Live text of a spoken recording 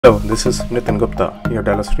Hello, this is Nitin Gupta, your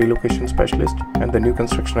Dallas relocation specialist and the new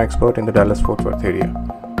construction expert in the Dallas-Fort Worth area.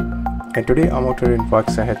 And today I'm out here in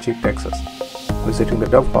Waxahachie, Texas, visiting the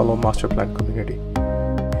Dove Hollow Master Plan community.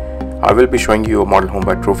 I will be showing you a model home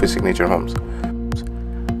by Trophy Signature Homes.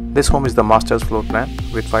 This home is the master's floor plan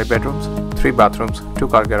with 5 bedrooms, 3 bathrooms,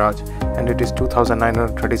 2-car garage, and it is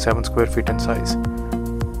 2,937 square feet in size.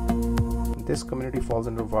 This community falls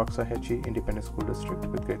under Waxahachie Independent School District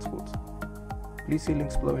with great schools. Please see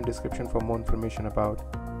links below in description for more information about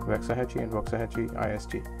Waxahachie and Waxahachie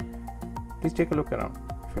ISD. Please take a look around.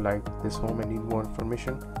 If you like this home and need more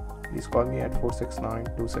information, please call me at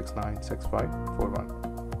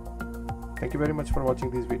 469-269-6541. Thank you very much for watching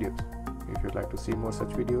these videos. If you'd like to see more such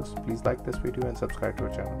videos, please like this video and subscribe to our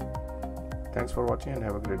channel. Thanks for watching and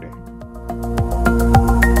have a great day.